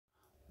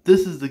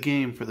This is the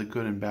game for the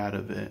good and bad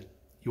of it.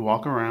 You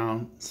walk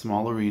around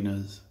small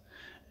arenas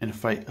and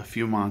fight a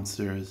few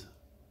monsters,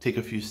 take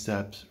a few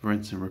steps,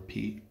 rinse and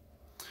repeat.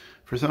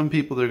 For some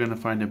people, they're going to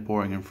find it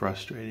boring and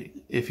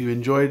frustrating. If you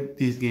enjoyed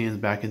these games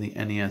back in the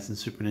NES and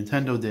Super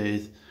Nintendo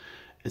days,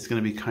 it's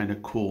going to be kind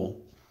of cool.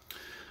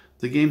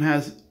 The game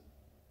has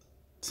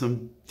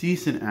some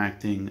decent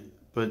acting,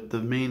 but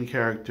the main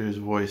character's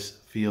voice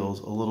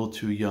feels a little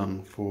too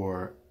young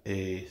for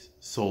a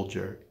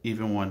soldier,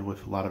 even one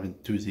with a lot of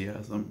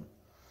enthusiasm.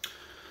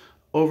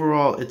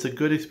 Overall, it's a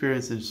good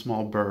experience in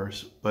small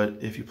bursts, but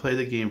if you play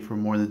the game for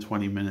more than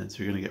 20 minutes,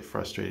 you're going to get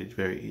frustrated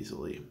very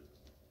easily.